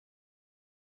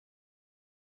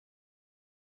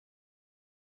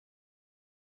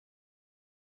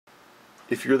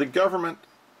if you're the government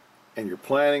and you're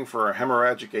planning for a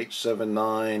hemorrhagic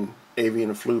H7N9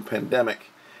 avian flu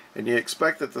pandemic, and you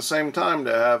expect at the same time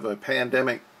to have a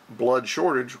pandemic blood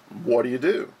shortage, what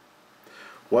do?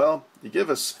 Well, you give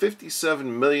a $57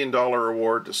 million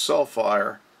award to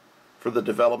Cellphire for the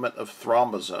development of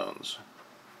thrombosomes.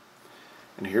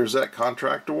 And here's that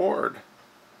contract award.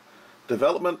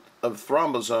 Development of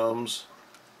thrombosomes,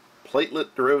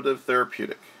 platelet-derived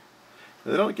therapeutic.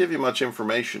 They don't give you much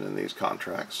information in these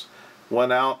contracts.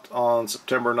 Went out on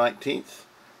September 19th.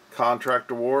 Contract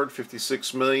award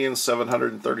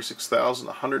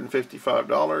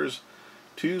 $56,736,155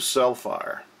 to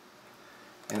Cellphire.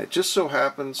 And it just so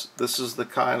happens this is the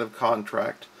kind of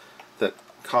contract that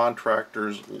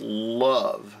contractors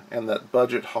love and that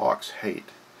budget hawks hate.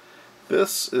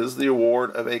 This is the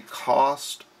award of a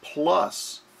cost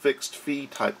plus fixed fee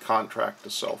type contract to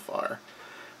Cellphire.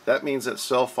 That means that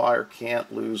Cellphire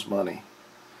can't lose money.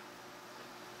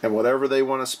 And whatever they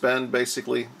want to spend,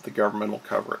 basically, the government will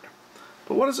cover it.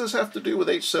 But what does this have to do with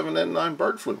H7N9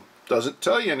 bird flu? Doesn't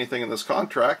tell you anything in this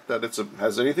contract that it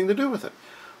has anything to do with it.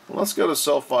 Well, let's go to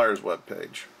Cellphire's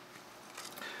webpage.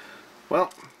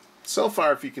 Well,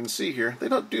 Cellphire, if you can see here, they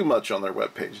don't do much on their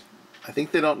webpage. I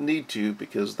think they don't need to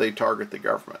because they target the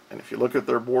government. And if you look at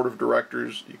their board of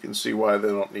directors, you can see why they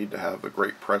don't need to have a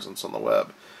great presence on the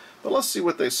web. But let's see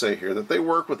what they say here, that they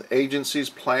work with agencies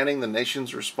planning the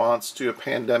nation's response to a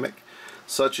pandemic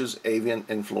such as avian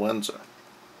influenza.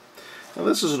 Now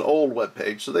this is an old web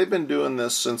page, so they've been doing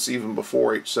this since even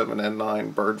before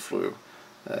H7N9 bird flu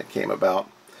came about.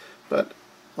 But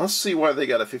let's see why they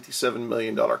got a $57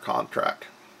 million contract.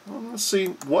 Well, let's see,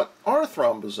 what are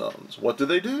thrombosomes? What do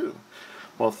they do?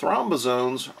 Well,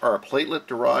 thrombosomes are a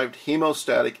platelet-derived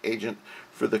hemostatic agent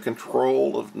for the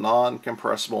control of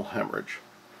non-compressible hemorrhage.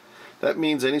 That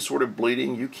means any sort of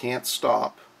bleeding you can't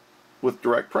stop with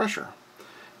direct pressure.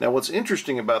 Now what's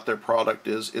interesting about their product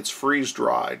is it's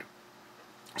freeze-dried.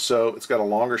 So it's got a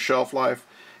longer shelf life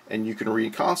and you can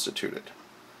reconstitute it.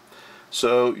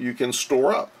 So you can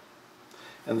store up.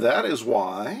 And that is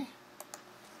why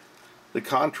the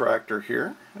contractor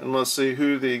here, and let's see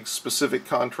who the specific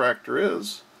contractor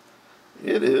is.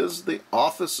 It is the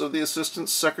Office of the Assistant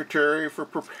Secretary for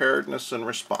Preparedness and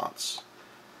Response.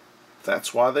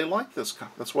 That's why they like this.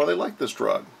 That's why they like this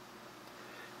drug.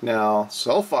 Now,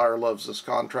 Cellphire loves this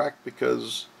contract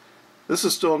because this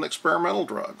is still an experimental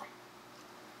drug.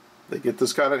 They get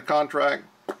this kind of contract,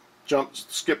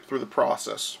 skip through the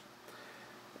process.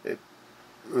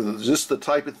 It's just the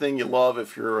type of thing you love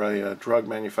if you're a drug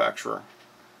manufacturer.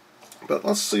 But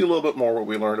let's see a little bit more what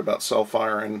we learned about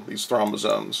Cellphire and these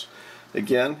thrombosomes.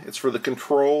 Again, it's for the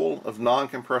control of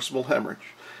non-compressible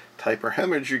hemorrhage. Type of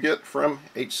hemorrhage you get from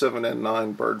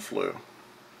H7N9 bird flu.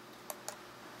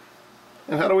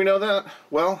 And how do we know that?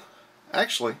 Well,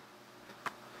 actually,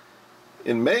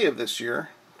 in May of this year,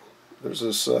 there's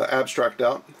this abstract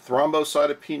out,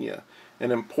 Thrombocytopenia, an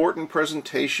important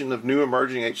presentation of new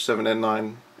emerging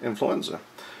H7N9 influenza.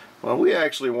 Well, we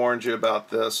actually warned you about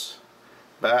this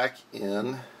back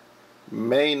in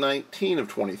May 19 of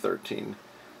 2013.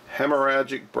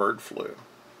 Hemorrhagic bird flu,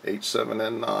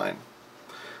 H7N9.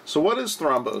 So what is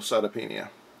thrombocytopenia?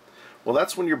 Well,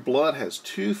 that's when your blood has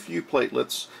too few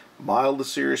platelets, mild to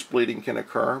serious bleeding can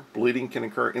occur. Bleeding can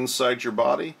occur inside your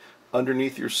body,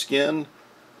 underneath your skin,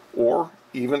 or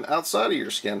even outside of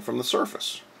your skin from the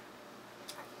surface.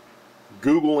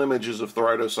 Google images of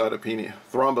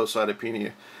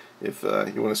thrombocytopenia if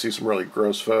you want to see some really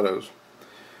gross photos.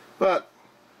 But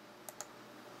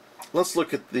let's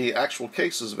look at the actual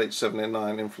cases of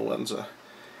H7N9 influenza.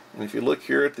 And if you look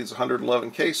here at these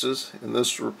 111 cases, in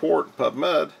this report,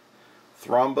 PubMed,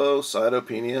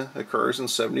 thrombocytopenia occurs in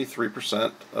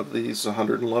 73% of these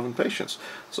 111 patients.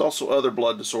 There's also other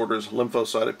blood disorders,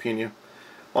 lymphocytopenia,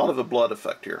 a lot of a blood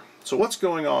effect here. So what's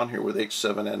going on here with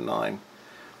H7N9?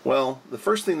 Well, the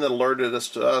first thing that alerted us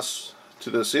to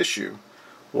this issue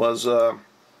was that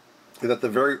the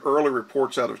very early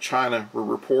reports out of China were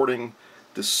reporting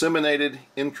disseminated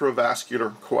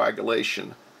intravascular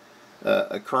coagulation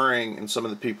occurring in some of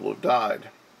the people who died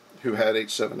who had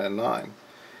H7N9.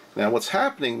 Now what's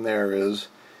happening there is,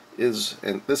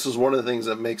 and this is one of the things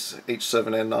that makes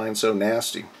H7N9 so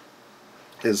nasty,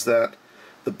 is that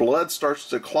the blood starts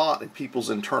to clot in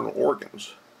people's internal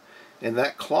organs. And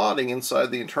that clotting inside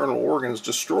the internal organs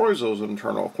destroys those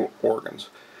internal organs.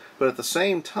 But at the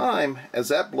same time, as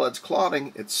that blood's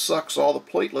clotting, it sucks all the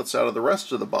platelets out of the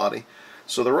rest of the body.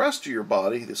 So the rest of your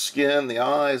body, the skin, the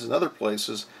eyes, and other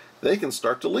places, they can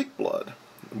start to leak blood.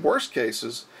 In worst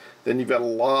cases, then you've got a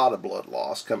lot of blood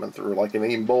loss coming through, like an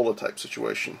Ebola type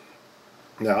situation.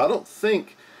 Now, I don't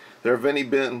think there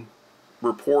have been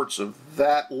reports of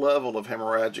that level of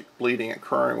hemorrhagic bleeding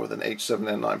occurring with an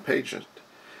H7N9 patient.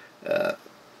 Of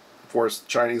course, the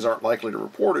Chinese aren't likely to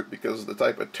report it because of the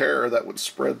type of terror that would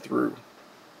spread through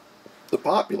the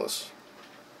populace.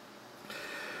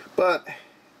 But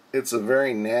it's a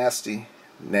very nasty,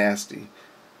 nasty,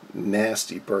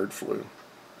 nasty bird flu.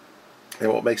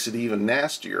 And what makes it even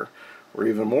nastier, or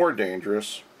even more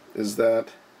dangerous, is that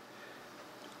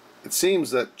it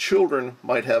seems that children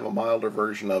might have a milder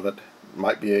version of it,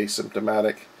 might be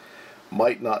asymptomatic,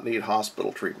 might not need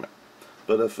hospital treatment.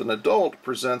 But if an adult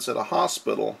presents at a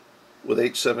hospital with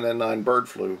H7N9 bird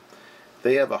flu,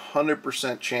 they have a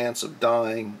 100% chance of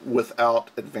dying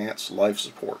without advanced life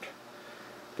support.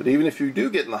 But even if you do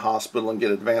get in the hospital and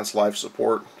get advanced life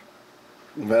support,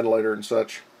 ventilator and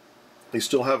such, you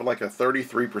still have like a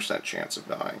 33% chance of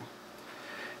dying.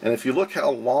 And if you look how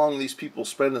long these people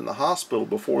spend in the hospital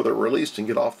before they're released and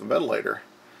get off the ventilator,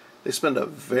 they spend a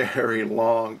very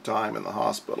long time in the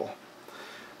hospital.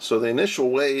 So the initial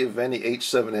wave of any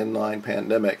H7N9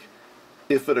 pandemic,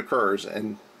 if it occurs,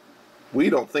 and we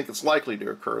don't think it's likely to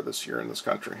occur this year in this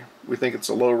country. We think it's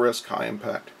a low risk, high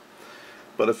impact.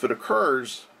 But if it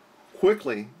occurs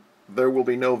quickly, there will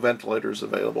be no ventilators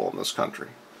available in this country,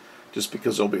 just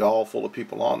because they'll be all full of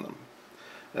people on them.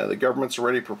 The government's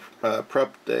already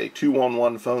prepped a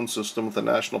 211 phone system with the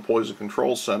National Poison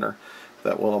Control Center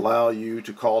that will allow you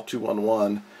to call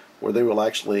 211, where they will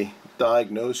actually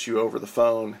diagnose you over the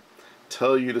phone,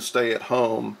 tell you to stay at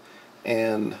home,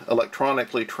 and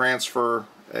electronically transfer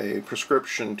a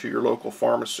prescription to your local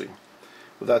pharmacy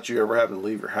without you ever having to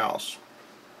leave your house.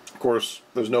 Of course,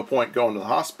 there's no point going to the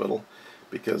hospital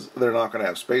because they're not going to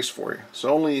have space for you. So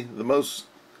only the most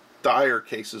dire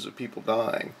cases of people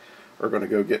dying are going to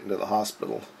go get into the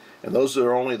hospital. And those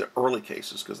are only the early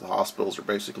cases because the hospitals are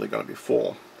basically going to be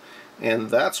full.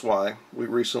 And that's why we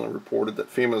recently reported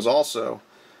that FEMA also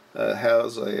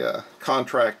has a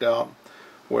contract out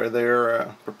where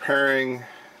they're preparing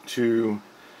to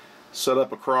set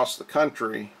up across the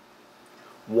country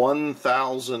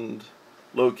 1,000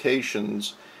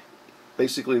 locations.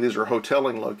 Basically, these are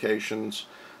hoteling locations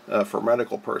for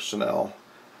medical personnel,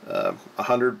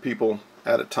 100 people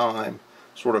at a time,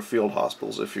 sort of field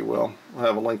hospitals, if you will. We'll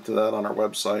have a link to that on our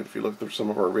website. If you look through some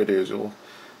of our videos,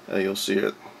 you'll see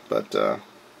it. But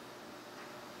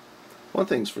one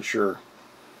thing's for sure,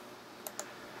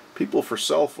 people for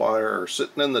Cellphire are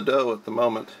sitting in the dough at the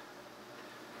moment.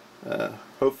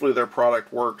 Hopefully their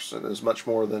product works and is much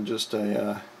more than just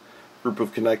a group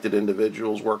of connected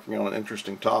individuals working on an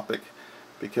interesting topic,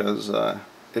 because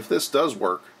if this does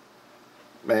work,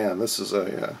 man, this is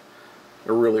a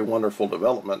really wonderful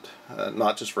development,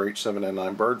 not just for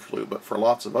H7N9 bird flu, but for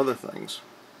lots of other things.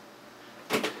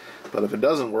 But if it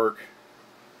doesn't work,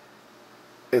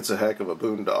 it's a heck of a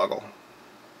boondoggle.